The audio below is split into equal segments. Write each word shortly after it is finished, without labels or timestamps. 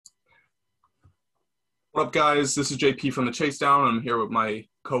What up, guys? This is JP from the Chase Down. I'm here with my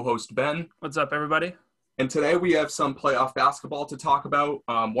co-host Ben, What's up, everybody? and today we have some playoff basketball to talk about.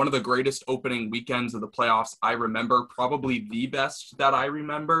 One of the greatest opening weekends of the playoffs I remember, probably the best that I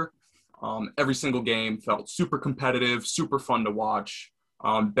remember. Every single game felt super competitive, super fun to watch.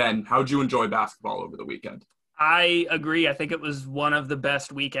 Ben, how'd you enjoy basketball over the weekend? I agree. I think it was one of the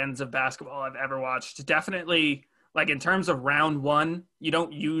best weekends of basketball I've ever watched. Definitely, like in terms of round one, you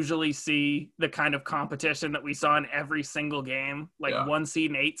don't usually see the kind of competition that we saw in every single game. Like Yeah, 1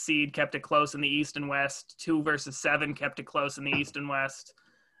 seed and 8 seed kept it close in the East and West. 2 versus 7 kept it close in the East and West.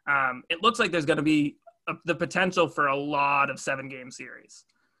 It looks like there's going to be the potential for a lot of 7-game series.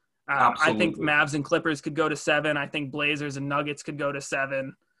 I think absolutely. Mavs and Clippers could go to 7. I think Blazers and Nuggets could go to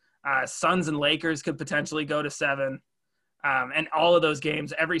 7. Suns and Lakers could potentially go to 7. And all of those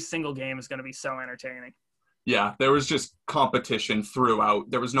games, every single game is going to be so entertaining. Yeah, there was just competition throughout.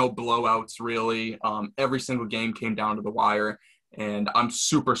 There was no blowouts really. Every single game came down to the wire, and I'm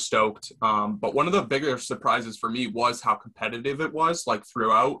super stoked. But one of the bigger surprises for me was how competitive it was, like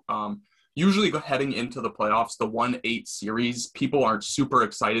throughout. Usually heading into the playoffs, the 1-8 series, people aren't super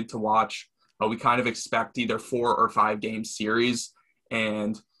excited to watch. We kind of expect either 4 or 5 game series.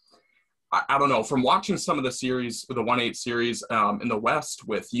 And I don't know, from watching some of the series, the 1-8 series in the West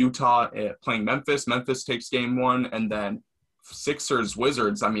with Utah playing Memphis, Memphis takes game one, and then Sixers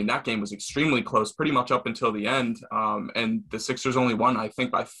Wizards. I mean, that game was extremely close, pretty much up until the end. And the Sixers only won, I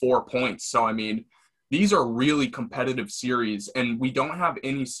think, by 4 points. So, I mean, these are really competitive series, and we don't have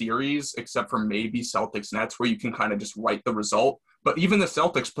any series except for maybe Celtics Nets where you can kind of just write the result. But even the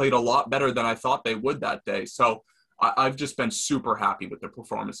Celtics played a lot better than I thought they would that day. So I've just been super happy with the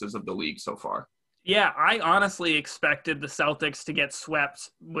performances of the league so far. Yeah, I honestly expected the Celtics to get swept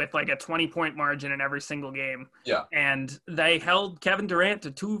with like a 20-point margin in every single game. Yeah. And they held Kevin Durant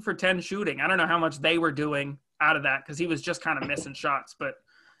to 2 for 10 shooting. I don't know how much they were doing out of that because he was just kind of missing shots. But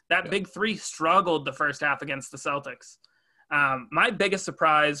that Yeah. big three struggled the first half against the Celtics. My biggest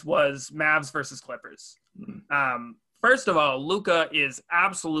surprise was Mavs versus Clippers. Mhm. First of all, Luka is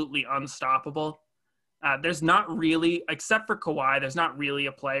absolutely unstoppable. There's not really, except for Kawhi, there's not really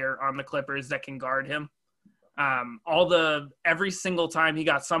a player on the Clippers that can guard him. Every single time he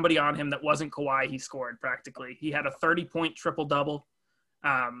got somebody on him that wasn't Kawhi, he scored practically. He had a 30-point triple-double.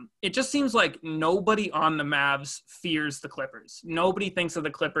 It just seems like nobody on the Mavs fears the Clippers. Nobody thinks of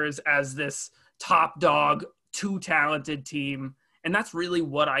the Clippers as this top dog, too talented team. And that's really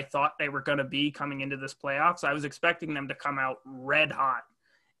what I thought they were going to be coming into this playoffs. I was expecting them to come out red hot.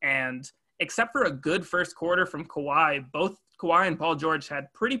 And except for a good first quarter from Kawhi, both Kawhi and Paul George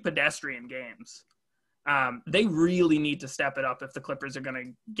had pretty pedestrian games. They really need to step it up if the Clippers are going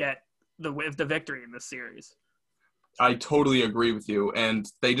to get the victory in this series. I totally agree with you, and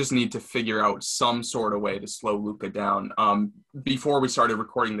they just need to figure out some sort of way to slow Luka down. Before we started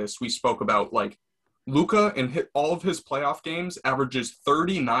recording this, we spoke about like Luka in all of his playoff games averages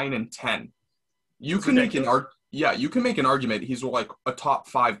 39 and 10. You It's can make an ridiculous. you can make an argument he's like a top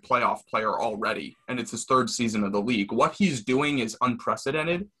 5 playoff player already, and it's his third season of the league. What he's doing is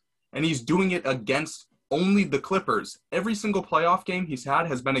unprecedented, and he's doing it against only the Clippers. Every single playoff game he's had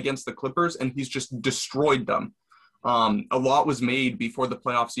has been against the Clippers, and he's just destroyed them. A lot was made before the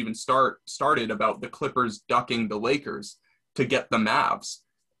playoffs even started about the Clippers ducking the Lakers to get the Mavs.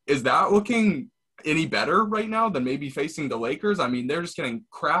 Is that looking any better right now than maybe facing the Lakers? I mean, they're just getting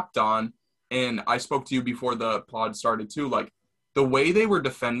crapped on. And I spoke to you before the pod started too. Like the way they were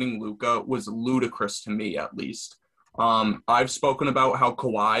defending Luka was ludicrous to me, at least. I've spoken about how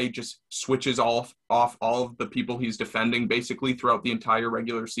Kawhi just switches off all of the people he's defending basically throughout the entire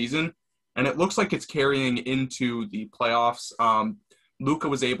regular season, and it looks like it's carrying into the playoffs. Luka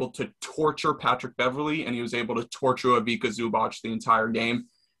was able to torture Patrick Beverley, and he was able to torture Ivica Zubac the entire game,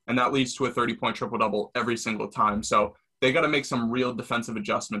 and that leads to a 30-point triple-double every single time. So they got to make some real defensive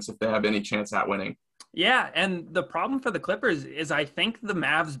adjustments if they have any chance at winning. Yeah, and the problem for the Clippers is I think the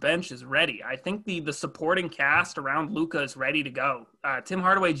Mavs bench is ready. I think the supporting cast around Luka is ready to go. Tim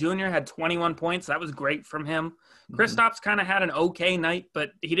Hardaway Jr. had 21 points. That was great from him. Mm-hmm. Kristaps kind of had an okay night, but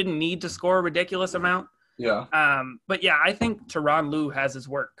he didn't need to score a ridiculous amount. Yeah. But yeah, I think Tyronn Lue has his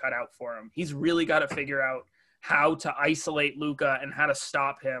work cut out for him. He's really got to figure out how to isolate Luka and how to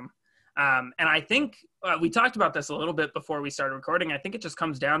stop him. And I think we talked about this a little bit before we started recording. I think it just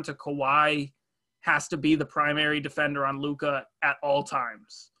comes down to Kawhi has to be the primary defender on Luka at all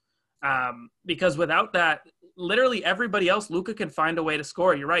times. Because without that, literally everybody else, Luka can find a way to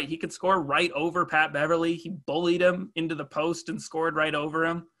score. You're right. He could score right over Pat Beverly. He bullied him into the post and scored right over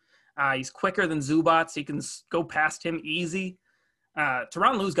him. He's quicker than Zubats. He can go past him easy.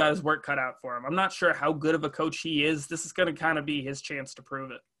 Tyronn Lue's got his work cut out for him. I'm not sure how good of a coach he is. This is going to kind of be his chance to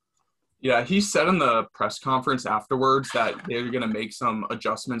prove it. Yeah, he said in the press conference afterwards that they're going to make some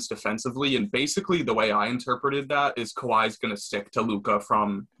adjustments defensively. And basically the way I interpreted that is Kawhi's going to stick to Luka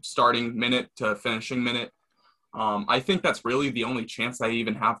from starting minute to finishing minute. I think that's really the only chance they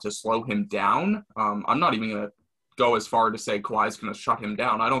even have to slow him down. I'm not even going to go as far to say Kawhi's going to shut him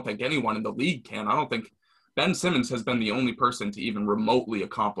down. I don't think anyone in the league can. I don't think Ben Simmons has been the only person to even remotely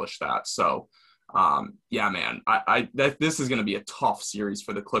accomplish that. So, yeah, man, this is going to be a tough series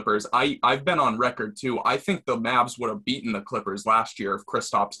for the Clippers. I've been on record too. I think the Mavs would have beaten the Clippers last year if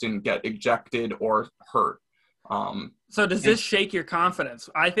Kristaps didn't get ejected or hurt. So does this shake your confidence?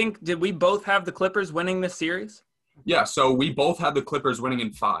 I think, did we both have the Clippers winning this series? Yeah, so we both had the Clippers winning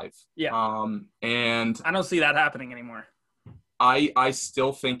in 5. Yeah. And I don't see that happening anymore. I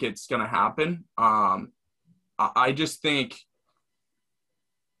still think it's going to happen. I just think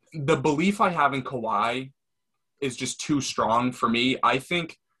the belief I have in Kawhi is just too strong for me. I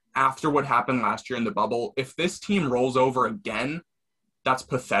think after what happened last year in the bubble, if this team rolls over again, that's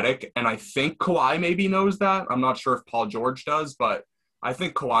pathetic. And I think Kawhi maybe knows that. I'm not sure if Paul George does, but I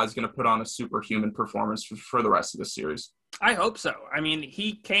think Kawhi is going to put on a superhuman performance for the rest of the series. I hope so. I mean,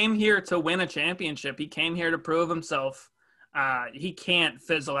 he came here to win a championship. He came here to prove himself. He can't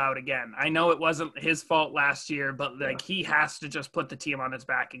fizzle out again. I know it wasn't his fault last year, but he has to just put the team on his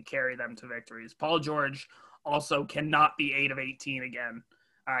back and carry them to victories. Paul George also cannot be 8 of 18 again.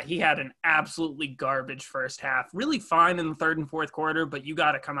 He had an absolutely garbage first half, really fine in the third and fourth quarter, but you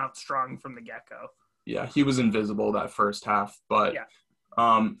got to come out strong from the get-go. Yeah, he was invisible that first half. But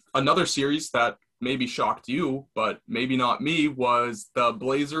another series that maybe shocked you, but maybe not me, was the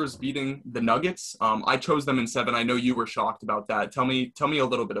Blazers beating the Nuggets. I chose them in 7. I know you were shocked about that. Tell me a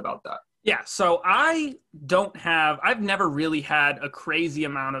little bit about that. Yeah, so I've never really had a crazy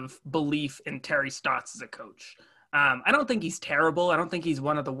amount of belief in Terry Stotts as a coach. I don't think he's terrible. I don't think he's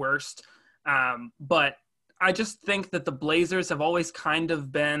one of the worst. But I just think that the Blazers have always kind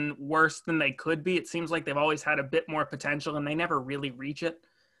of been worse than they could be. It seems like they've always had a bit more potential and they never really reach it.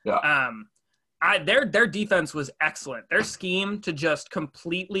 Yeah. Their defense was excellent. Their scheme to just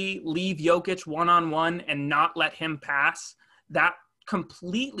completely leave Jokic one-on-one and not let him pass, that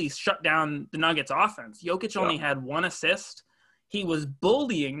completely shut down the Nuggets offense. Jokic only had 1 assist. He was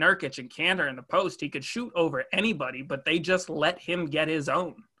bullying Nurkic and Kanter in the post. He could shoot over anybody, but they just let him get his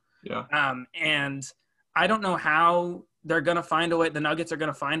own. Yeah. And I don't know how they're going to find a way. The Nuggets are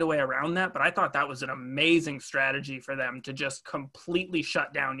going to find a way around that, but I thought that was an amazing strategy for them to just completely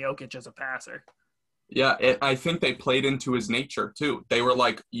shut down Jokic as a passer. Yeah, I think they played into his nature too. They were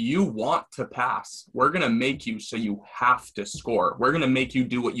like, you want to pass. We're going to make you so you have to score. We're going to make you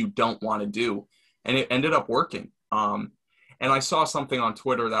do what you don't want to do. And it ended up working. And I saw something on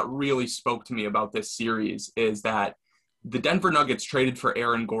Twitter that really spoke to me about this series is that the Denver Nuggets traded for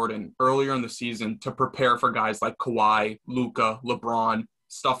Aaron Gordon earlier in the season to prepare for guys like Kawhi, Luka, LeBron,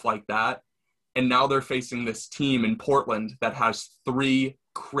 stuff like that. And now they're facing this team in Portland that has 3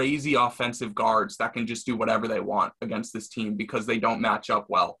 crazy offensive guards that can just do whatever they want against this team because they don't match up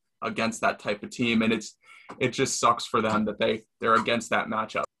well against that type of team. And it just sucks for them that they're against that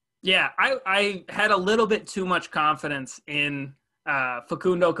matchup. Yeah, I had a little bit too much confidence in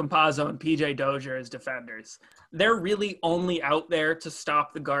Facundo Campazzo and PJ Dozier as defenders. They're really only out there to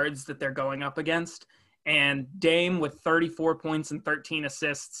stop the guards that they're going up against. And Dame, with 34 points and 13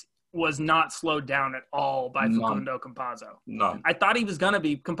 assists, was not slowed down at all by Facundo Campazzo. None. I thought he was going to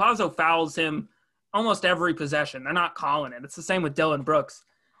be. Campazzo fouls him almost every possession. They're not calling it. It's the same with Dylan Brooks.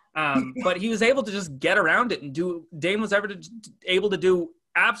 But he was able to just get around it and do – Dame was able to do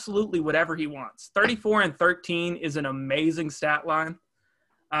absolutely whatever he wants. 34 and 13 is an amazing stat line.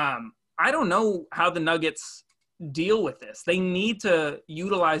 I don't know how the Nuggets deal with this. They need to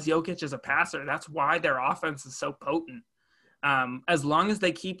utilize Jokic as a passer. That's why their offense is so potent. As long as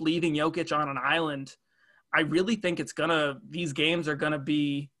they keep leaving Jokic on an island, I really think these games are going to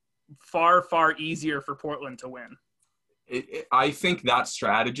be far, far easier for Portland to win. I think that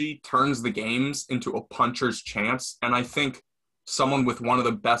strategy turns the games into a puncher's chance. And I think someone with one of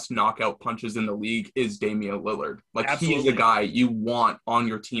the best knockout punches in the league is Damian Lillard. Like, Absolutely. He's a guy you want on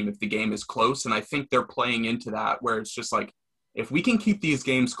your team if the game is close. And I think they're playing into that where it's just like, if we can keep these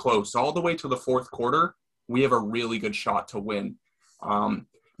games close all the way to the fourth quarter, we have a really good shot to win.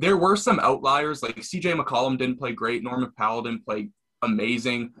 There were some outliers, like CJ McCollum didn't play great. Norman Powell didn't play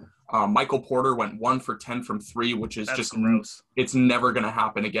amazing. Michael Porter went 1 for 10 from 3, which is just gross. It's never going to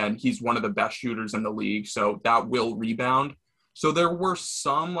happen again. He's one of the best shooters in the league, so that will rebound. So there were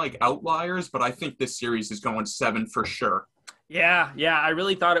some like outliers, but I think this series is going 7 for sure. Yeah. I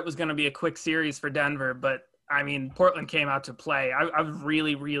really thought it was going to be a quick series for Denver, but I mean, Portland came out to play. I was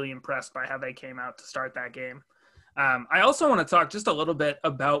really, really impressed by how they came out to start that game. I also want to talk just a little bit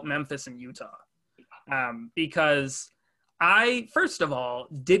about Memphis and Utah, because I, first of all,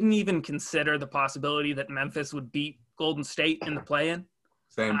 didn't even consider the possibility that Memphis would beat Golden State in the play-in.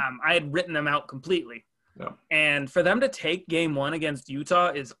 Same. I had written them out completely. Yeah. And for them to take game one against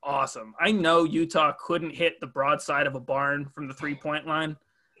Utah is awesome. I know Utah couldn't hit the broadside of a barn from the three-point line.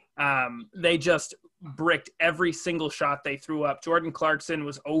 They just bricked every single shot they threw up. Jordan Clarkson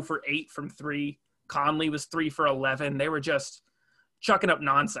was 0 for 8 from 3. Conley was 3 for 11. They were just chucking up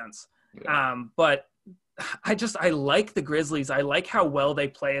nonsense. Yeah. But I like the Grizzlies. I like how well they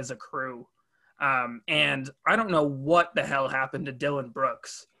play as a crew. And I don't know what the hell happened to Dylan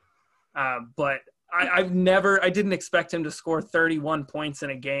Brooks. But I didn't expect him to score 31 points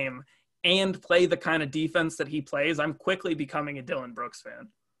in a game and play the kind of defense that he plays. I'm quickly becoming a Dylan Brooks fan.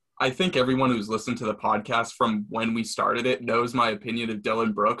 I think everyone who's listened to the podcast from when we started it knows my opinion of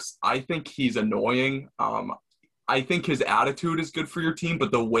Dylan Brooks. I think he's annoying. I think his attitude is good for your team,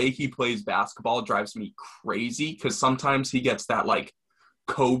 but the way he plays basketball drives me crazy because sometimes he gets that like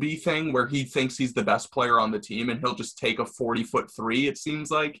Kobe thing where he thinks he's the best player on the team and he'll just take a 40-foot three, it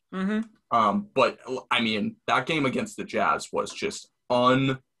seems like. Mm-hmm. But I mean, that game against the Jazz was just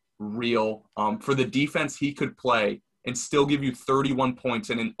unreal. For the defense he could play and still give you 31 points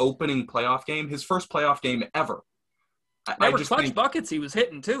in an opening playoff game, his first playoff game ever. There were clutch buckets he was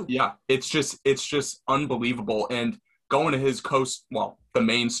hitting too. Yeah, it's just unbelievable. And going to his the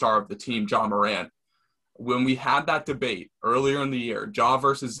main star of the team, Ja Morant, when we had that debate earlier in the year, Ja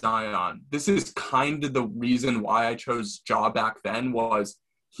versus Zion, this is kind of the reason why I chose Ja back then was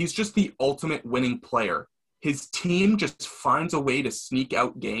he's just the ultimate winning player. His team just finds a way to sneak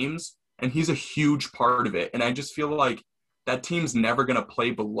out games, and he's a huge part of it. And I just feel like that team's never going to play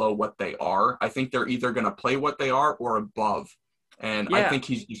below what they are. I think they're either going to play what they are or above. And I think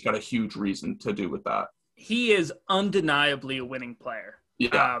he's got a huge reason to do with that. He is undeniably a winning player.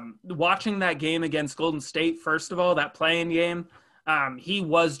 Yeah. Watching that game against Golden State, first of all, that play-in game, he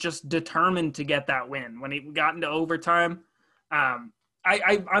was just determined to get that win. When he got into overtime,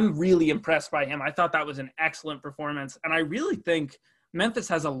 I'm really impressed by him. I thought that was an excellent performance. And I really think Memphis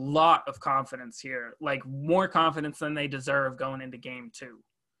has a lot of confidence here, like more confidence than they deserve going into game 2.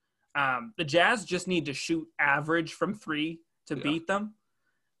 The Jazz just need to shoot average from 3 to beat them.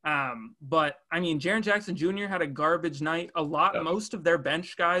 But I mean, Jaren Jackson Jr. had a garbage night. Most of their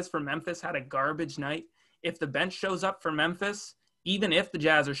bench guys for Memphis had a garbage night. If the bench shows up for Memphis, even if the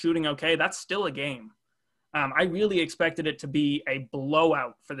Jazz are shooting okay, that's still a game. I really expected it to be a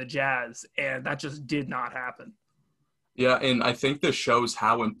blowout for the Jazz, and that just did not happen. Yeah, and I think this shows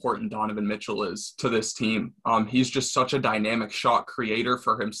how important Donovan Mitchell is to this team. He's just such a dynamic shot creator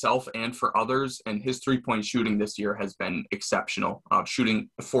for himself and for others, and his three-point shooting this year has been exceptional, shooting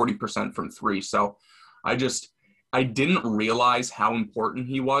 40% from 3. So I didn't realize how important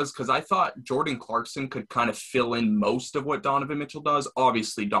he was because I thought Jordan Clarkson could kind of fill in most of what Donovan Mitchell does.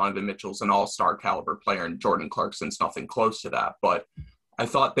 Obviously, Donovan Mitchell's an all-star caliber player, and Jordan Clarkson's nothing close to that, but I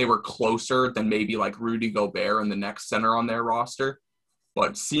thought they were closer than maybe like Rudy Gobert and the next center on their roster.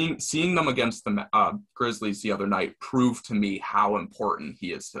 But seeing them against the Grizzlies the other night proved to me how important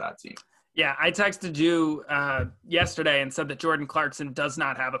he is to that team. Yeah, I texted you yesterday and said that Jordan Clarkson does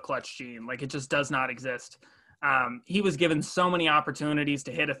not have a clutch gene. Like, it just does not exist. He was given so many opportunities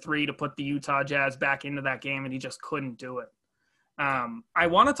to hit a 3 to put the Utah Jazz back into that game, and he just couldn't do it. I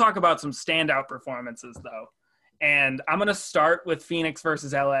want to talk about some standout performances, though. And I'm going to start with Phoenix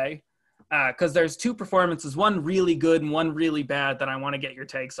versus LA because there's 2 performances, one really good and one really bad that I want to get your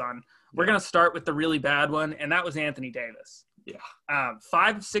takes on. We're going to start with the really bad one, and that was Anthony Davis. Yeah.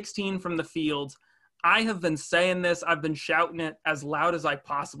 5 of 16 from the field. I have been saying this. I've been shouting it as loud as I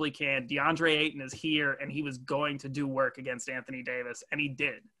possibly can. DeAndre Ayton is here, and he was going to do work against Anthony Davis, and he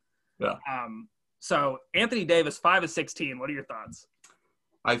did. Yeah. So Anthony Davis, 5 of 16. What are your thoughts?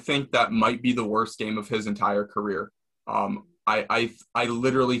 I think that might be the worst game of his entire career. I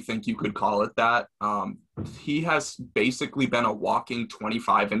literally think you could call it that. He has basically been a walking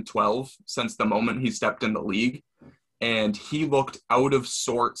 25-12 since the moment he stepped in the league, and he looked out of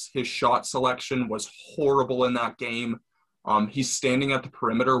sorts. His shot selection was horrible in that game. He's standing at the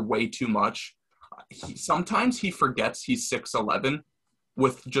perimeter way too much. Sometimes he forgets he's 6'11",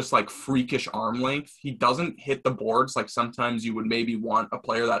 with just like freakish arm length. He doesn't hit the boards like sometimes you would maybe want a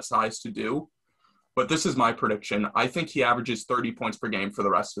player that size to do. But this is my prediction. I think he averages 30 points per game for the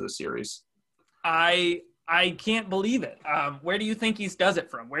rest of the series. I can't believe it. Where do you think he does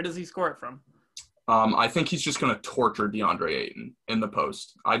it from? Where does he score it from? I think he's just going to torture DeAndre Ayton in the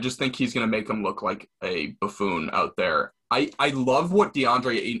post. I just think he's going to make him look like a buffoon out there. I love what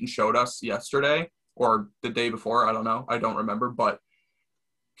DeAndre Ayton showed us yesterday or the day before. I don't know. I don't remember. But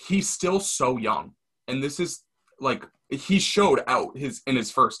he's still so young. And this is like he showed out in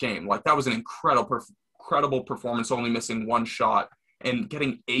his first game. Like that was an incredible performance, only missing one shot. And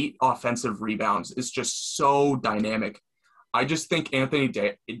getting 8 offensive rebounds is just so dynamic. I just think Anthony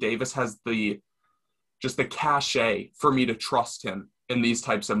Davis has the cachet for me to trust him in these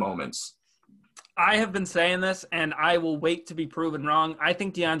types of moments. I have been saying this, and I will wait to be proven wrong. I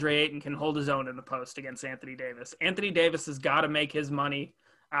think DeAndre Ayton can hold his own in the post against Anthony Davis. Anthony Davis has got to make his money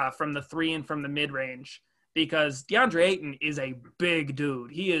from the 3 and from the mid-range because DeAndre Ayton is a big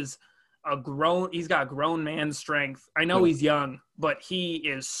dude. He's got grown man strength. I know he's young, but he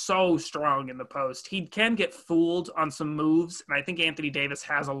is so strong in the post. He can get fooled on some moves, and I think Anthony Davis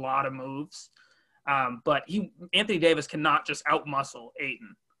has a lot of moves. But Anthony Davis cannot just outmuscle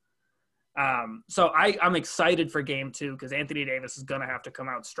Ayton. So I'm excited for game 2 because Anthony Davis is going to have to come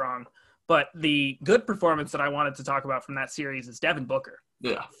out strong. But the good performance that I wanted to talk about from that series is Devin Booker.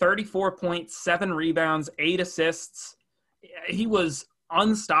 Yeah. 34 points, 7 rebounds, 8 assists. He was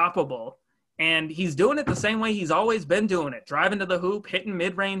unstoppable. And he's doing it the same way he's always been doing it. Driving to the hoop, hitting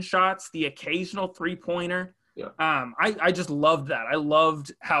mid-range shots, the occasional three-pointer. Yeah. I just loved that. I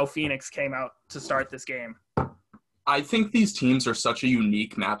loved how Phoenix came out to start this game. I think these teams are such a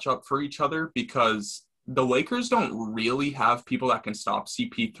unique matchup for each other because the Lakers don't really have people that can stop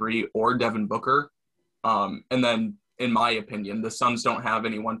CP3 or Devin Booker. And then, in my opinion, the Suns don't have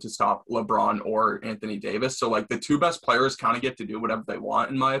anyone to stop LeBron or Anthony Davis. So, like, the 2 best players kind of get to do whatever they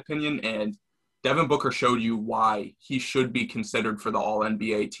want, in my opinion. And Devin Booker showed you why he should be considered for the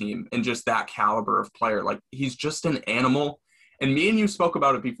All-NBA team and just that caliber of player. Like, he's just an animal. And me and you spoke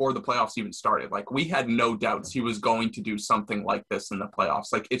about it before the playoffs even started. Like, we had no doubts he was going to do something like this in the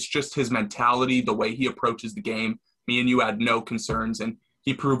playoffs. Like, it's just his mentality, the way he approaches the game. Me and you had no concerns, and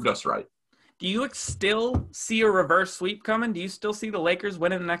he proved us right. Do you still see a reverse sweep coming? Do you still see the Lakers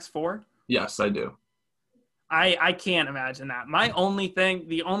winning the next 4? Yes, I do. I can't imagine that.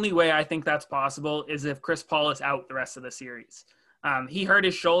 The only way I think that's possible is if Chris Paul is out the rest of the series. He hurt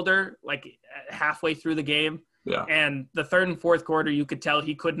his shoulder like halfway through the game. Yeah. And the 3rd and 4th quarter, you could tell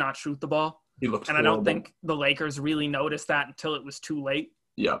he could not shoot the ball. He looked And horrible. I don't think the Lakers really noticed that until it was too late.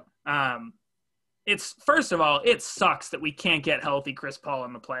 Yeah. First of all, it sucks that we can't get healthy Chris Paul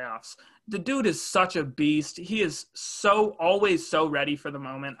in the playoffs. The dude is such a beast. He is always so ready for the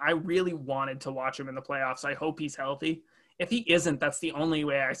moment. I really wanted to watch him in the playoffs. I hope he's healthy. If he isn't, that's the only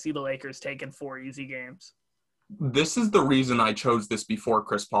way I see the Lakers taking 4 easy games. This is the reason I chose this before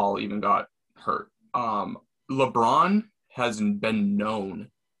Chris Paul even got hurt. LeBron has been known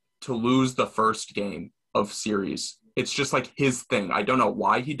to lose the first game of series. It's just like his thing. I don't know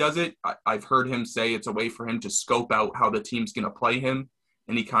why he does it. I've heard him say it's a way for him to scope out how the team's going to play him.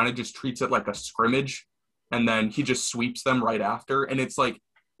 And he kind of just treats it like a scrimmage. And then he just sweeps them right after. And it's like,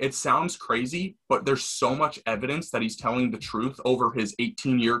 it sounds crazy, but there's so much evidence that he's telling the truth over his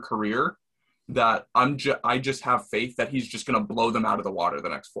 18-year career that I just have faith that he's just going to blow them out of the water the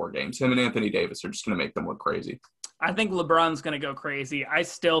next 4 games. Him and Anthony Davis are just going to make them look crazy. I think LeBron's going to go crazy. I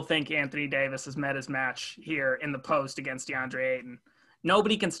still think Anthony Davis has met his match here in the post against DeAndre Ayton.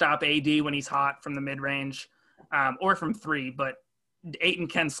 Nobody can stop AD when he's hot from the mid-range or from 3, but Ayton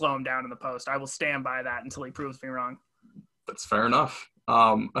can slow him down in the post. I will stand by that until he proves me wrong. That's fair enough.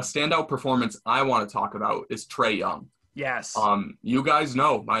 A standout performance I want to talk about is Trae Young. Yes. You guys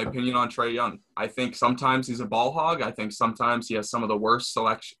know my opinion on Trae Young. I think sometimes he's a ball hog. I think sometimes he has some of the worst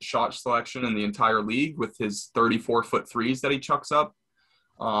shot selection in the entire league with his 34-foot threes that he chucks up.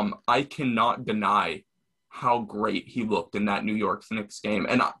 I cannot deny how great he looked in that New York Knicks game.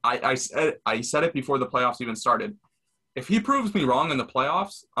 And I said it before the playoffs even started. If he proves me wrong in the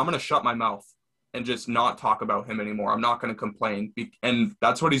playoffs, I'm going to shut my mouth and just not talk about him anymore. I'm not going to complain. And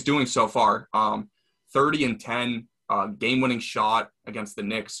that's what he's doing so far. 30 and 10. Game-winning shot against the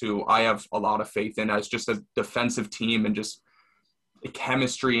Knicks, who I have a lot of faith in as just a defensive team and just the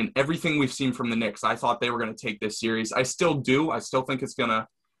chemistry and everything we've seen from the Knicks. I thought they were going to take this series. I still do. I still think it's going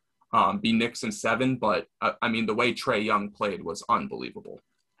to be Knicks in 7, but, I mean, the way Trae Young played was unbelievable.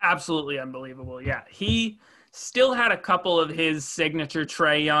 Absolutely unbelievable, yeah. He still had a couple of his signature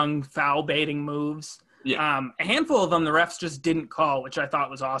Trae Young foul-baiting moves. Yeah. A handful of them the refs just didn't call, which I thought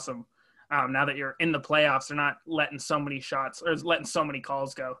was awesome. Now that you're in the playoffs, they're not letting so many shots or letting so many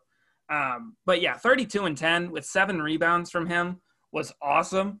calls go. But yeah, 32 and 10 with 7 rebounds from him was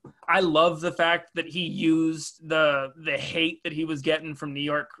awesome. I love the fact that he used the hate that he was getting from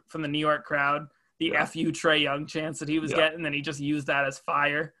the New York crowd, the FU Trae Young chance that he was getting, and then he just used that as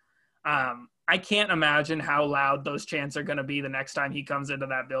fire. I can't imagine how loud those chants are going to be the next time he comes into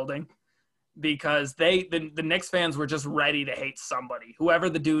that building, because the Knicks fans were just ready to hate somebody. Whoever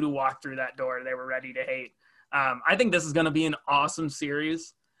the dude who walked through that door, they were ready to hate. I think this is going to be an awesome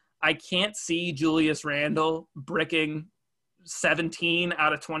series. I can't see Julius Randle bricking 17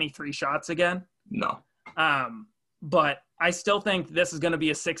 out of 23 shots again. No. But I still think this is going to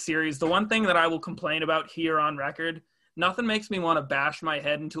be a 6 series. The one thing that I will complain about here on record, nothing makes me want to bash my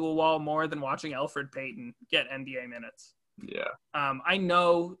head into a wall more than watching Elfrid Payton get NBA minutes. Yeah. I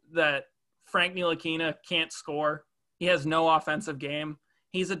know that Frank Ntilikina can't score. He has no offensive game.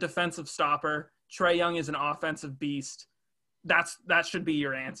 He's a defensive stopper. Trae Young is an offensive beast. That should be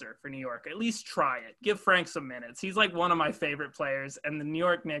your answer for New York. At least try it. Give Frank some minutes. He's like one of my favorite players, and the New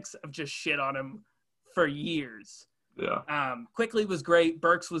York Knicks have just shit on him for years. Yeah. Quickly was great.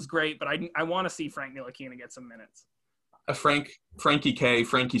 Burks was great, but I want to see Frank Ntilikina get some minutes. Frankie K,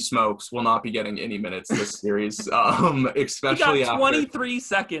 Frankie Smokes will not be getting any minutes this series, especially he got 23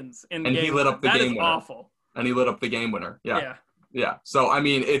 seconds in the game. And he lit up the game winner. Awful. And he lit up the game winner. Yeah. So, I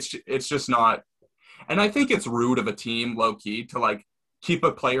mean, it's just not – and I think it's rude of a team, low-key, to, like, keep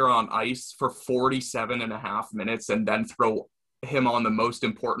a player on ice for 47 and a half minutes and then throw him on the most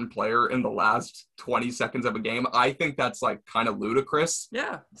important player in the last 20 seconds of a game. I think that's, like, kind of ludicrous.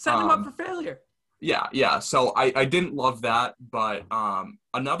 Yeah, set him up for failure. Yeah. So I didn't love that, but I'm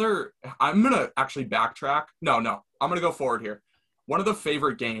going to actually backtrack. No, I'm going to go forward here. One of the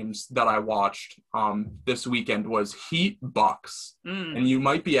favorite games that I watched this weekend was Heat Bucks. And you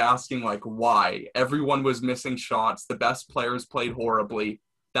might be asking, like, why? Everyone was missing shots. The best players played horribly.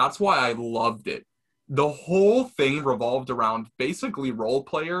 That's why I loved it. The whole thing revolved around basically role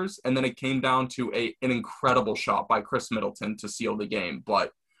players, and then it came down to an incredible shot by Chris Middleton to seal the game.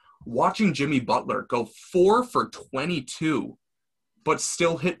 But watching Jimmy Butler go 4 for 22, but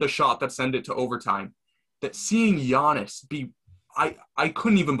still hit the shot that sent it to overtime, that seeing Giannis be – I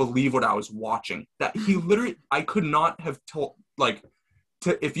couldn't even believe what I was watching. That he literally – I could not have told – like,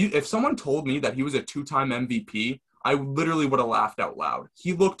 if someone told me that he was a 2-time MVP, I literally would have laughed out loud.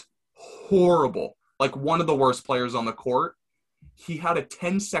 He looked horrible, like one of the worst players on the court. He had a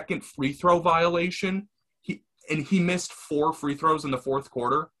 10-second free throw violation, and he missed 4 free throws in the fourth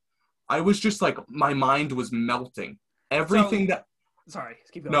quarter. I was just like, my mind was melting. Sorry,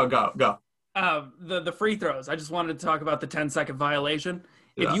 keep going. No, go. The free throws. I just wanted to talk about the 10-second violation.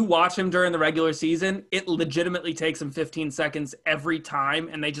 Yeah. If you watch him during the regular season, it legitimately takes him 15 seconds every time,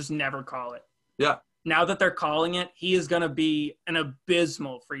 and they just never call it. Yeah. Now that they're calling it, he is going to be an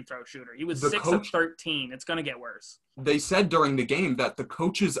abysmal free throw shooter. He was 6 of 13. It's going to get worse. They said during the game that the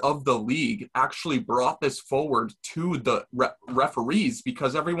coaches of the league actually brought this forward to the referees,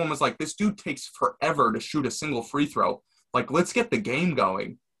 because everyone was like, this dude takes forever to shoot a single free throw. Like, let's get the game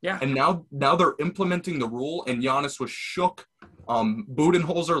going. Yeah. And now they're implementing the rule, and Giannis was shook.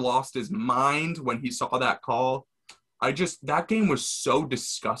 Budenholzer lost his mind when he saw that call. That game was so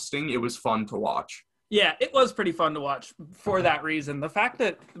disgusting. It was fun to watch. Yeah, it was pretty fun to watch for that reason. The fact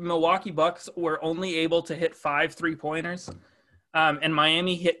that the Milwaukee Bucks were only able to hit 5 3-pointers, and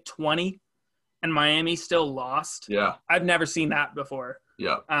Miami hit 20, and Miami still lost. Yeah. I've never seen that before.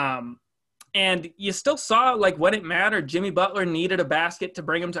 Yeah. And you still saw, like, when it mattered, Jimmy Butler needed a basket to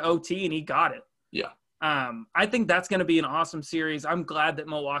bring him to OT, and he got it. Yeah. I think that's going to be an awesome series. I'm glad that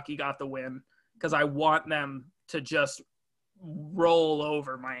Milwaukee got the win, because I want them to just roll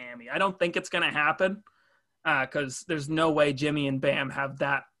over Miami. I don't think it's going to happen, because there's no way Jimmy and Bam have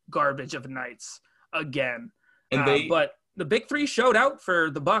that garbage of nights again. And but the big three showed out for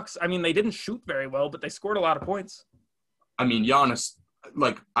the Bucks. I mean, they didn't shoot very well, but they scored a lot of points. I mean, Giannis,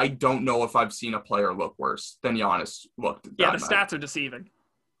 like, I don't know if I've seen a player look worse than Giannis looked. Yeah, the stats are deceiving.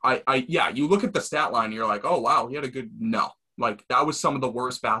 You look at the stat line, you're like, oh, wow, he had a good – no. Like, that was some of the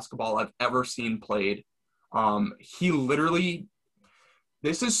worst basketball I've ever seen played. He literally –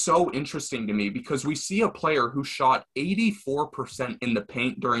 this is so interesting to me, because we see a player who shot 84% in the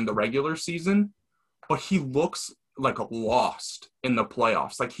paint during the regular season, but he looks like lost in the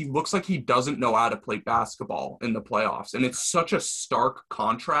playoffs. Like, he looks like he doesn't know how to play basketball in the playoffs. And it's such a stark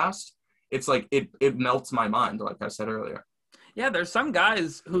contrast. It's like it melts my mind, like I said earlier. Yeah, there's some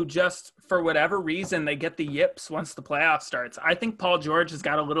guys who just, for whatever reason, they get the yips once the playoff starts. I think Paul George has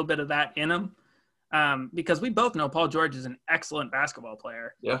got a little bit of that in him, because we both know Paul George is an excellent basketball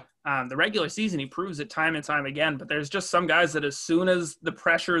player. Yeah. The regular season, he proves it time and time again, but there's just some guys that as soon as the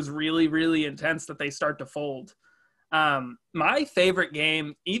pressure is really, really intense, that they start to fold. My favorite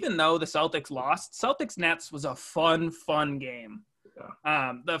game, even though the Celtics lost, Celtics Nets was a fun game.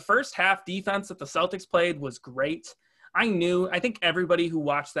 The first half defense that the Celtics played was great. I think everybody who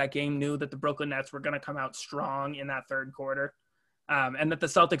watched that game knew that the Brooklyn Nets were going to come out strong in that third quarter, and that the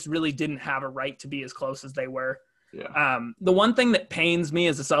Celtics really didn't have a right to be as close as they were. Yeah. The one thing that pains me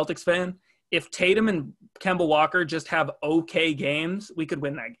as a Celtics fan, if Tatum and Kemba Walker just have okay games, we could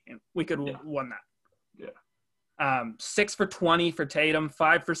win that game. We could have won that. Yeah. 6 for 20 for Tatum,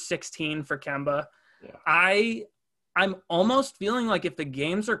 5 for 16 for Kemba. Yeah. I'm almost feeling like if the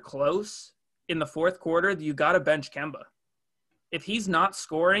games are close in the fourth quarter, you got to bench Kemba. If he's not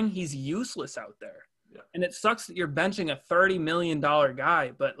scoring, he's useless out there. Yeah. And it sucks that you're benching a $30 million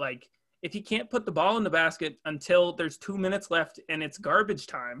guy, but like if he can't put the ball in the basket until there's 2 minutes left and it's garbage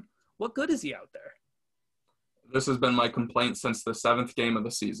time, what good is he out there? This has been my complaint since the 7th game of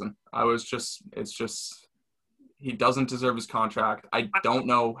the season. He doesn't deserve his contract. I don't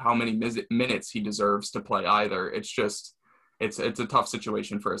know how many minutes he deserves to play either. It's a tough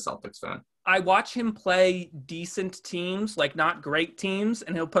situation for a Celtics fan. I watch him play decent teams, like not great teams,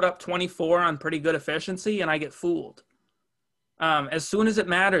 and he'll put up 24 on pretty good efficiency, and I get fooled. As soon as it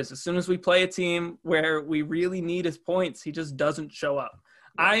matters, as soon as we play a team where we really need his points, he just doesn't show up.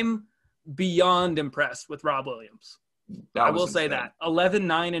 I'm beyond impressed with Rob Williams. I will say that. 11,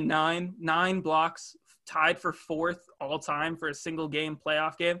 9, and 9, 9 blocks, tied for 4th all time for a single game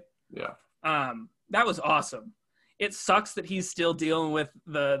playoff game. Yeah. That was awesome. It sucks that he's still dealing with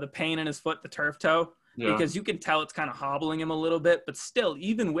the pain in his foot, the turf toe, because you can tell it's kind of hobbling him a little bit. But still,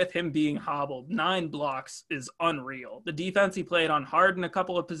 even with him being hobbled, 9 blocks is unreal. The defense he played on Harden a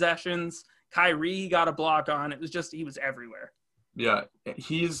couple of possessions, Kyrie got a block on. It was just he was everywhere. Yeah,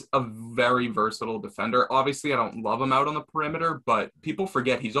 he's a very versatile defender. Obviously, I don't love him out on the perimeter, but people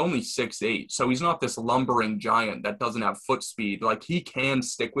forget he's only 6'8", so he's not this lumbering giant that doesn't have foot speed. Like, he can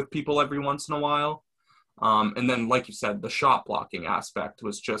stick with people every once in a while. And then, like you said, the shot blocking aspect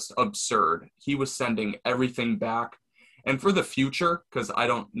was just absurd. He was sending everything back. And for the future, because I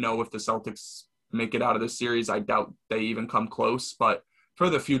don't know if the Celtics make it out of this series, I doubt they even come close. But for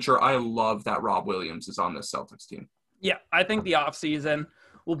the future, I love that Rob Williams is on this Celtics team. Yeah, I think the offseason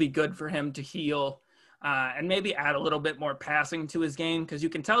will be good for him to heal and maybe add a little bit more passing to his game, because you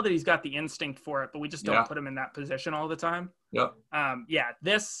can tell that he's got the instinct for it, but we just don't put him in that position all the time. Yep.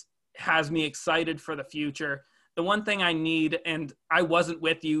 This has me excited for the future. The one thing I need, and I wasn't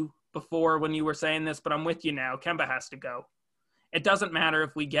with you before when you were saying this, but I'm with you now, Kemba has to go. It doesn't matter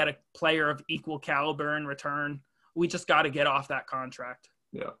if we get a player of equal caliber in return. We just got to get off that contract.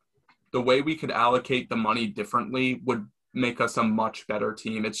 Yeah. The way we could allocate the money differently would make us a much better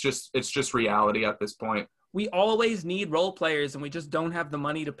team. It's just reality at this point. We always need role players, and we just don't have the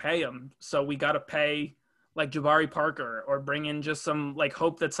money to pay them. So we got to pay like Jabari Parker, or bring in just some, like,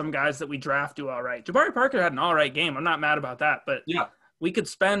 hope that some guys that we draft do all right. Jabari Parker had an all right game. I'm not mad about that, but we could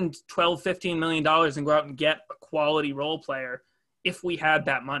spend $12-15 million and go out and get a quality role player if we had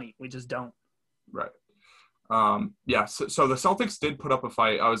that money. We just don't. Right. So the Celtics did put up a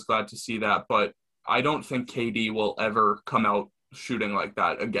fight. I was glad to see that, but I don't think KD will ever come out shooting like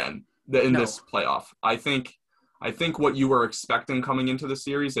that again in this playoff. I think what you were expecting coming into the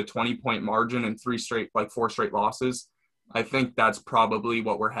series, a 20-point margin and 4 straight losses, I think that's probably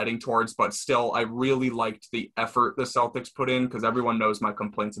what we're heading towards. But still, I really liked the effort the Celtics put in, because everyone knows my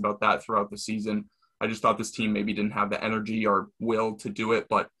complaints about that throughout the season. I just thought this team maybe didn't have the energy or will to do it,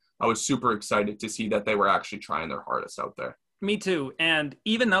 but I was super excited to see that they were actually trying their hardest out there. Me too. And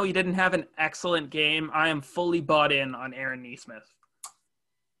even though he didn't have an excellent game, I am fully bought in on Aaron Nesmith.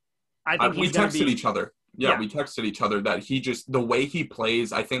 I think we texted each other. Yeah, we texted each other that he just, the way he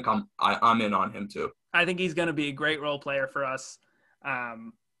plays, I think I'm in on him too. I think he's going to be a great role player for us.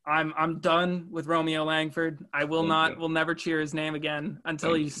 I'm done with Romeo Langford. I will never cheer his name again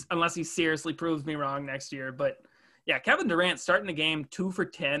unless he seriously proves me wrong next year. But yeah, Kevin Durant starting the game 2 for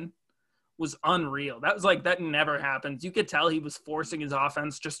 10 was unreal. That never happens. You could tell he was forcing his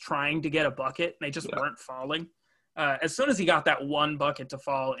offense, just trying to get a bucket, and they just weren't falling. As soon as he got that one bucket to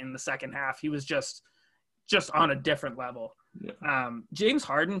fall in the second half, he was just on a different level. Yeah. James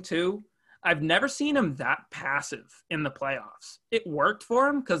Harden too. I've never seen him that passive in the playoffs. It worked for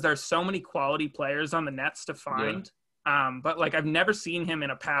him because there's so many quality players on the Nets to find. Yeah. But I've never seen him in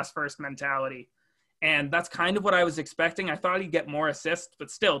a pass first mentality. And that's kind of what I was expecting. I thought he'd get more assists,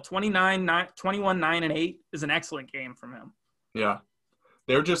 but still 21, 9, and 8 is an excellent game from him. Yeah.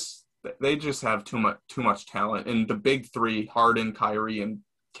 They just have too much talent. And the big three, Harden, Kyrie, and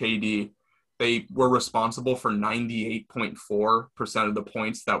KD, they were responsible for 98.4% of the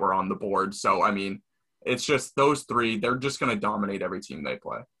points that were on the board. So, I mean, it's just those three, they're just going to dominate every team they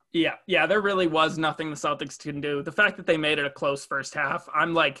play. Yeah, there really was nothing the Celtics can do. The fact that they made it a close first half,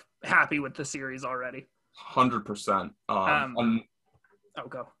 I'm like happy with the series already. 100%.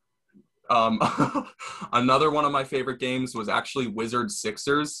 Go. Another one of my favorite games was actually Wizards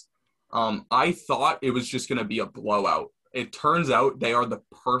Sixers. I thought it was just going to be a blowout. It turns out they are the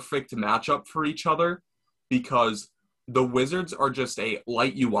perfect matchup for each other because the Wizards are just a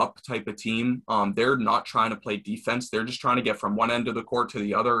light you up type of team. They're not trying to play defense. They're just trying to get from one end of the court to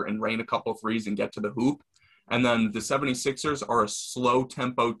the other and rain a couple threes and get to the hoop. And then the 76ers are a slow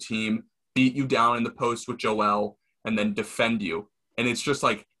tempo team, beat you down in the post with Joel and then defend you. And it's just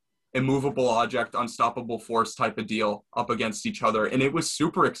like immovable object, unstoppable force type of deal up against each other. And it was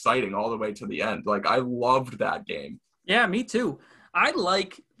super exciting all the way to the end. Like, I loved that game. Yeah, me too. I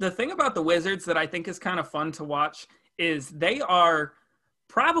like the thing about the Wizards that I think is kind of fun to watch is they are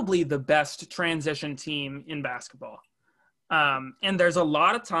probably the best transition team in basketball. And there's a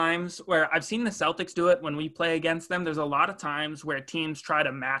lot of times where I've seen the Celtics do it when we play against them. There's a lot of times where teams try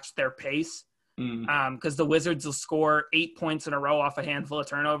to match their pace because the Wizards will score 8 points in a row off a handful of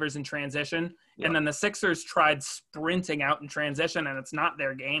turnovers in transition. Yeah. And then the Sixers tried sprinting out in transition, and it's not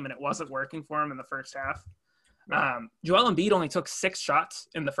their game, and it wasn't working for them in the first half. Joel Embiid only took 6 shots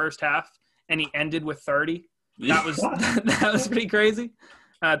in the first half, and he ended with 30. That was pretty crazy.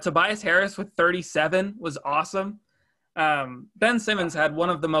 Tobias Harris with 37 was awesome. Ben Simmons had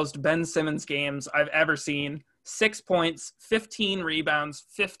one of the most Ben Simmons games I've ever seen. 6 points, 15 rebounds,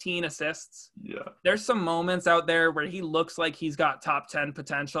 15 assists. Yeah. There's some moments out there where he looks like he's got top 10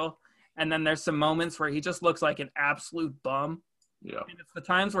 potential. And then there's some moments where he just looks like an absolute bum. Yeah. And it's the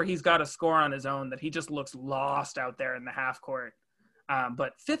times where he's got a score on his own that he just looks lost out there in the half court.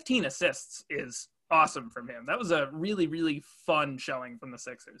 But 15 assists is awesome from him. That was a really, really fun showing from the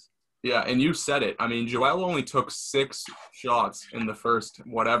Sixers. Yeah, and you said it. I mean, Joel only took 6 shots in the first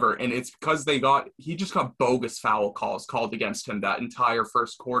whatever, and it's because he just got bogus foul calls called against him that entire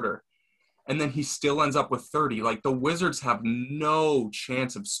first quarter. And then he still ends up with 30. Like, the Wizards have no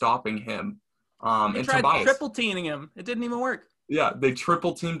chance of stopping him. They tried triple teaming him. It didn't even work. Yeah, they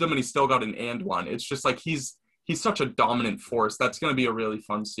triple teamed him, and he still got an and one. It's just like he's such a dominant force. That's going to be a really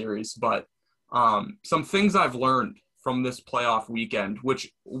fun series. But some things I've learned from this playoff weekend,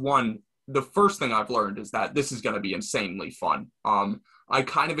 the first thing I've learned is that this is going to be insanely fun. I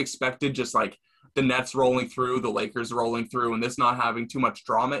kind of expected just like the Nets rolling through, the Lakers rolling through, and this not having too much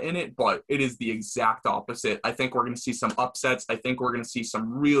drama in it, but it is the exact opposite. I think we're going to see some upsets. I think we're going to see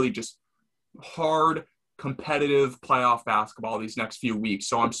some really just hard, competitive playoff basketball these next few weeks.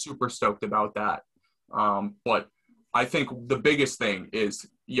 So I'm super stoked about that. But I think the biggest thing is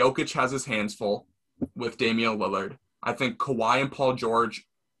Jokic has his hands full with Damian Lillard. I think Kawhi and Paul George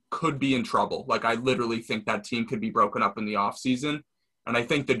could be in trouble. Like, I literally think that team could be broken up in the offseason. And I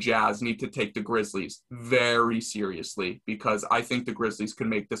think the Jazz need to take the Grizzlies very seriously because I think the Grizzlies can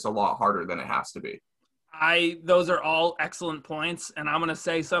make this a lot harder than it has to be. Those are all excellent points, and I'm going to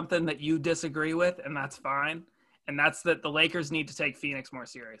say something that you disagree with, and that's fine. And that's that the Lakers need to take Phoenix more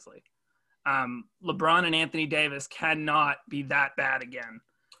seriously. LeBron and Anthony Davis cannot be that bad again.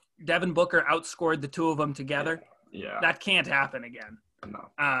 Devin Booker outscored the two of them together. Yeah. That can't happen again. No.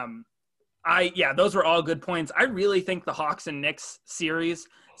 Those were all good points. I really think the Hawks and Knicks series,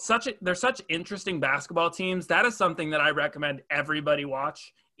 they're such interesting basketball teams. That is something that I recommend everybody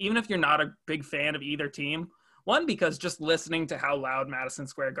watch, even if you're not a big fan of either team. One, because just listening to how loud Madison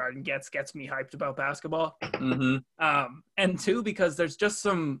Square Garden gets me hyped about basketball. Mm-hmm. And two, because there's just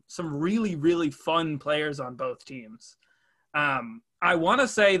some really, really fun players on both teams. I want to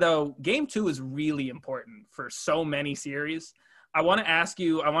say, though, Game 2 is really important for so many series. I want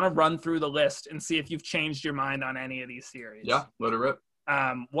to run through the list and see if you've changed your mind on any of these series. Yeah, let it rip.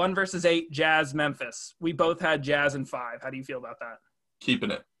 1 versus 8, Jazz, Memphis. We both had Jazz in 5. How do you feel about that?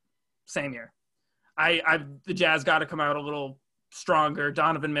 Keeping it. Same here. The Jazz got to come out a little stronger.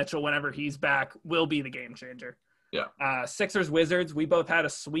 Donovan Mitchell, whenever he's back, will be the game changer. Yeah. Sixers, Wizards. We both had a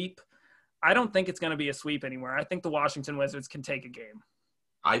sweep. I don't think it's going to be a sweep anymore. I think the Washington Wizards can take a game.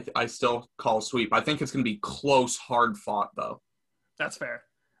 I still call sweep. I think it's going to be close, hard fought, though. That's fair.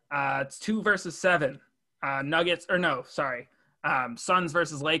 It's 2 versus 7. Suns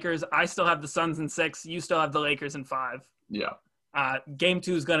versus Lakers. I still have the Suns in 6. You still have the Lakers in 5. Yeah. Game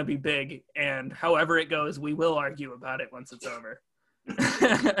 2 is going to be big, and however it goes, we will argue about it once it's over.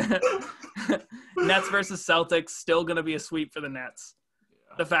 Nets versus Celtics, still going to be a sweep for the Nets.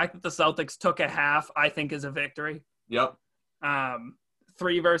 Yeah. The fact that the Celtics took a half, I think, is a victory. Yep.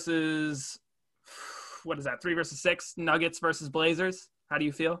 3 versus 6, Nuggets versus Blazers. How do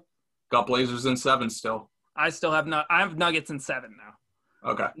you feel? Got Blazers in 7 still. I have Nuggets in 7 now.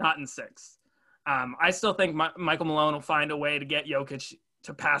 Okay. not in 6. I still think Michael Malone will find a way to get Jokic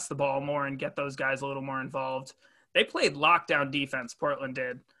to pass the ball more and get those guys a little more involved. They played lockdown defense, Portland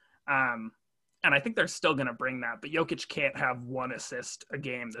did. And I think they're still going to bring that. But Jokic can't have 1 assist a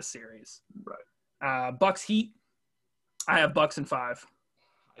game this series. Right. Bucks Heat. I have Bucks in 5.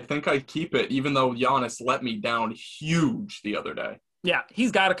 I think I keep it, even though Giannis let me down huge the other day. Yeah,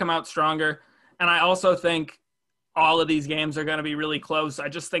 he's got to come out stronger. And I also think all of these games are going to be really close. I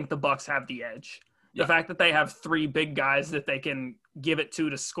just think the Bucks have the edge. The fact that they have 3 big guys that they can give it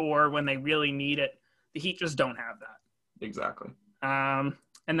to score when they really need it, the Heat just don't have that. Exactly.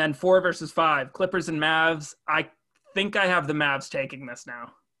 And then 4 versus 5, Clippers and Mavs. I think I have the Mavs taking this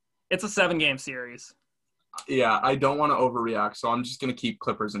now. It's a 7-game series. Yeah, I don't want to overreact, so I'm just going to keep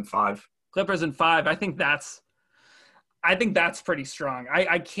Clippers in 5. Clippers in 5. I think that's pretty strong.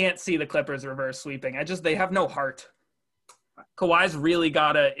 I can't see the Clippers reverse sweeping. They have no heart. Kawhi's really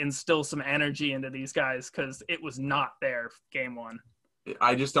got to instill some energy into these guys because it was not there game 1.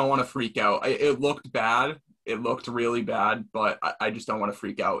 I just don't want to freak out. It looked bad. It looked really bad, but I just don't want to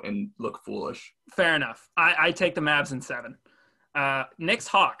freak out and look foolish. Fair enough. I take the Mavs in 7. Knicks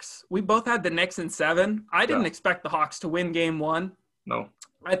Hawks. We both had the Knicks in 7. I didn't expect the Hawks to win game 1. No.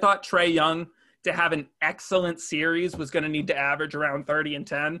 I thought Trae Young to have an excellent series was going to need to average around 30 and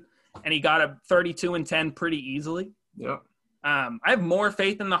 10, and he got a 32 and 10 pretty easily. Yeah. I have more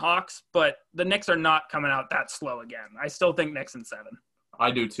faith in the Hawks, but the Knicks are not coming out that slow again. I still think Knicks in 7. I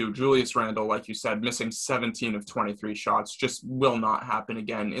do too. Julius Randle, like you said, missing 17 of 23 shots just will not happen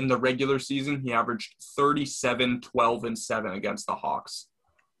again. In the regular season, he averaged 37, 12, and 7 against the Hawks.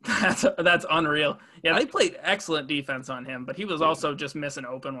 That's unreal. Yeah, they played excellent defense on him, but he was also just missing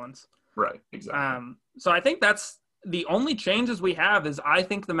open ones. Right, exactly. So I think that's the only changes we have is I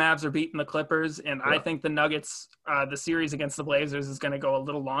think the Mavs are beating the Clippers, and I think the Nuggets, the series against the Blazers is going to go a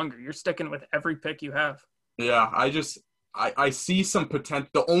little longer. You're sticking with every pick you have. Yeah, I see some potential.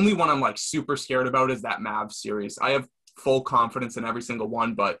 The only one I'm like super scared about is that Mavs series. I have full confidence in every single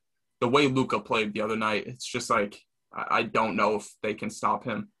one, but the way Luka played the other night, it's just like I don't know if they can stop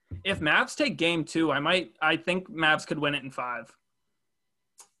him. If Mavs take game 2, I think Mavs could win it in 5.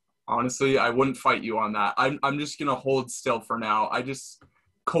 Honestly, I wouldn't fight you on that. I'm just gonna hold still for now.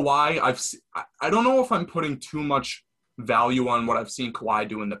 Kawhi, I don't know if I'm putting too much value on what I've seen Kawhi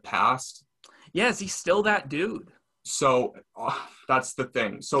do in the past. Yeah, is he still that dude? So that's the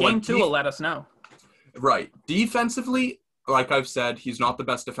thing. So game 2 will let us know. Right. Defensively, like I've said, he's not the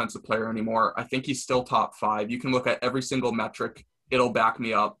best defensive player anymore. I think he's still top 5. You can look at every single metric. It'll back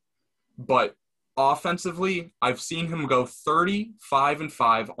me up. But offensively, I've seen him go 35 and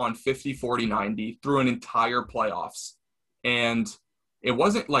 5 on 50, 40, 90 through an entire playoffs. And it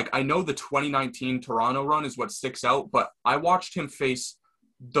wasn't like, I know the 2019 Toronto run is what sticks out, but I watched him face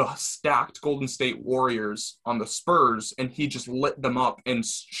the stacked Golden State Warriors on the Spurs, and he just lit them up and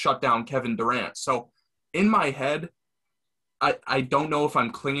shut down Kevin Durant. So in my head, I don't know if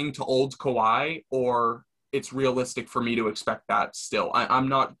I'm clinging to old Kawhi or it's realistic for me to expect that still. I'm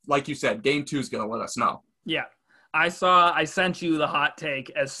not, like you said, game 2 is going to let us know. Yeah. I sent you the hot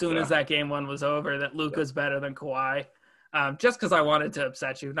take as soon as that game 1 was over that Luka's better than Kawhi. Just because I wanted to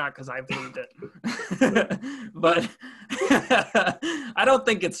upset you, not because I believed it. But I don't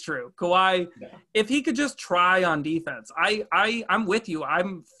think it's true. Kawhi, if he could just try on defense, I'm with you.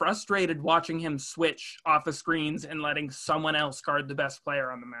 I'm frustrated watching him switch off of screens and letting someone else guard the best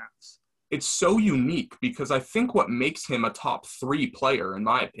player on the Mavs. It's so unique because I think what makes him a top 3 player, in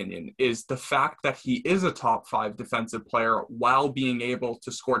my opinion, is the fact that he is a top 5 defensive player while being able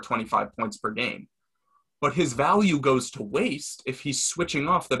to score 25 points per game. But his value goes to waste if he's switching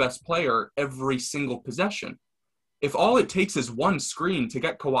off the best player every single possession. If all it takes is one screen to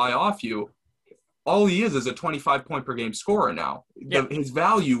get Kawhi off you, all he is a 25-point per game scorer now. His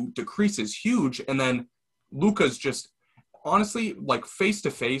value decreases huge, and then Luka's just, honestly, like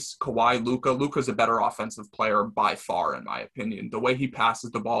face-to-face, Kawhi, Luka's a better offensive player by far, in my opinion. The way he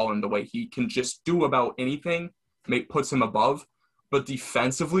passes the ball and the way he can just do about anything puts him above. But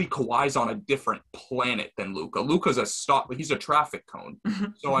defensively, Kawhi's on a different planet than Luka. Luka's he's a traffic cone.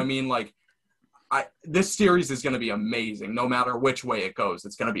 So, I mean, like, this series is going to be amazing. No matter which way it goes,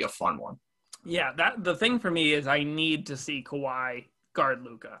 it's going to be a fun one. Yeah, the thing for me is I need to see Kawhi guard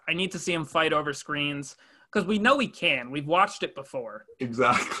Luka. I need to see him fight over screens because we know he can. We've watched it before.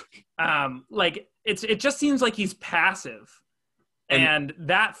 Exactly. Like, it just seems like he's passive, and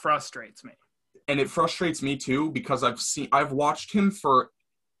that frustrates me. And it frustrates me too because I've watched him for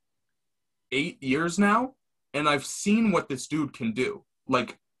 8 years now, and I've seen what this dude can do.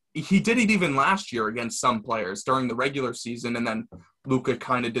 Like, he did it even last year against some players during the regular season, and then Luka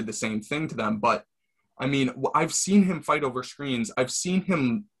kind of did the same thing to them. But, I mean, I've seen him fight over screens. I've seen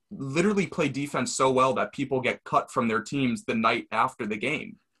him literally play defense so well that people get cut from their teams the night after the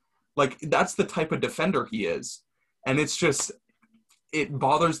game. Like, that's the type of defender he is. And it's just, it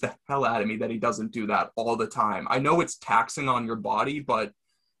bothers the hell out of me that he doesn't do that all the time. I know it's taxing on your body, but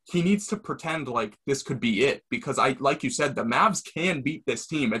he needs to pretend like this could be it, because like you said, the Mavs can beat this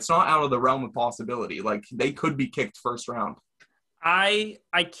team. It's not out of the realm of possibility. Like, they could be kicked first round. I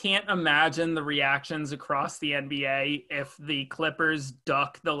can't imagine the reactions across the NBA if the Clippers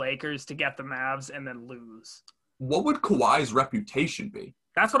duck the Lakers to get the Mavs and then lose. What would Kawhi's reputation be?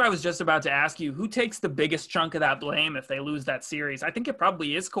 That's what I was just about to ask you. Who takes the biggest chunk of that blame if they lose that series? I think it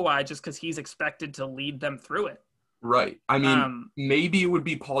probably is Kawhi, just because he's expected to lead them through it. Right. I mean, maybe it would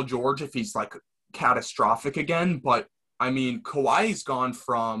be Paul George if he's like catastrophic again. But I mean, Kawhi's gone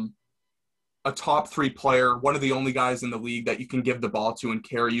from a top 3 player, one of the only guys in the league that you can give the ball to and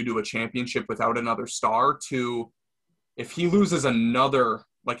carry you to a championship without another star, to if he loses another,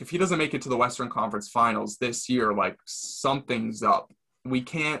 like if he doesn't make it to the Western Conference Finals this year, like something's up. We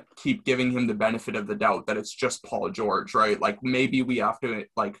can't keep giving him the benefit of the doubt that it's just Paul George, right? Like maybe we have to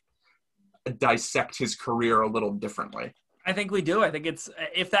like dissect his career a little differently. I think we do. I think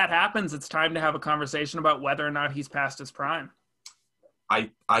if that happens, it's time to have a conversation about whether or not he's past his prime.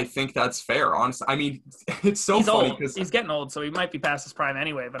 I think that's fair, honestly. I mean, it's so funny because he's getting old, so he might be past his prime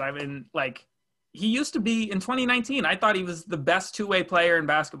anyway. But I mean, like, he used to be in 2019. I thought he was the best two-way player in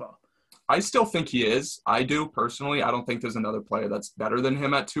basketball. I still think he is. I do personally. I don't think there's another player that's better than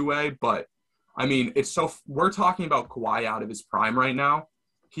him at two-way. But I mean, we're talking about Kawhi out of his prime right now.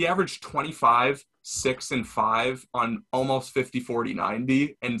 He averaged 25, 6, and 5 on almost 50, 40,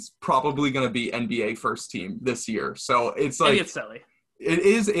 90, and it's probably going to be NBA first team this year. So it's like, maybe it's silly. It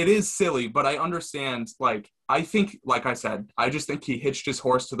is silly, but I understand, like, I think, like I said, I just think he hitched his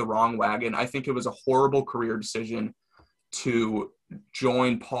horse to the wrong wagon. I think it was a horrible career decision to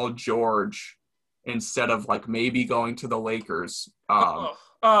join Paul George instead of, like, maybe going to the Lakers.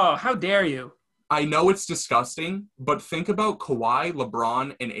 How dare you? I know it's disgusting, but think about Kawhi,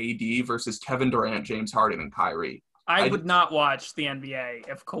 LeBron, and AD versus Kevin Durant, James Harden, and Kyrie. I would not watch the NBA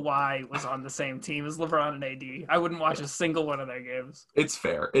if Kawhi was on the same team as LeBron and AD. I wouldn't watch a single one of their games. It's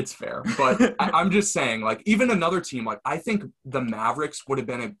fair. But I'm just saying, like, even another team, like, I think the Mavericks would have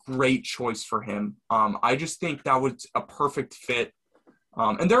been a great choice for him. I just think that was a perfect fit.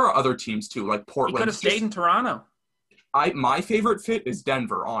 And there are other teams, too, like Portland. He could have stayed in Toronto. My favorite fit is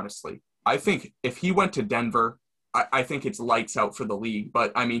Denver, honestly. I think if he went to Denver, I think it's lights out for the league.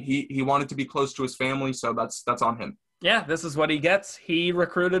 But I mean, he wanted to be close to his family, so that's on him. Yeah, this is what he gets. He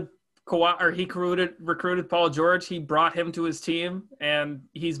recruited Kawhi, or he recruited Paul George. He brought him to his team, and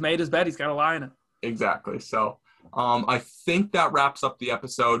he's made his bet. He's got a lie in it. Exactly. So I think that wraps up the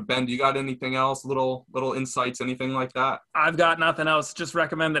episode. Ben, do you got anything else? Little insights, anything like that? I've got nothing else. Just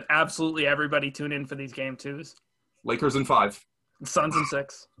recommend that absolutely everybody tune in for these game 2s. Lakers in 5. Suns in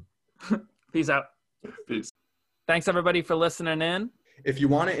 6. Peace out. Peace. Thanks, everybody, for listening in. If you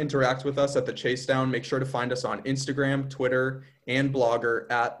want to interact with us at The Chasedown, make sure to find us on Instagram, Twitter, and Blogger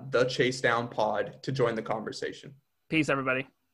at The Chasedown Pod to join the conversation. Peace, everybody.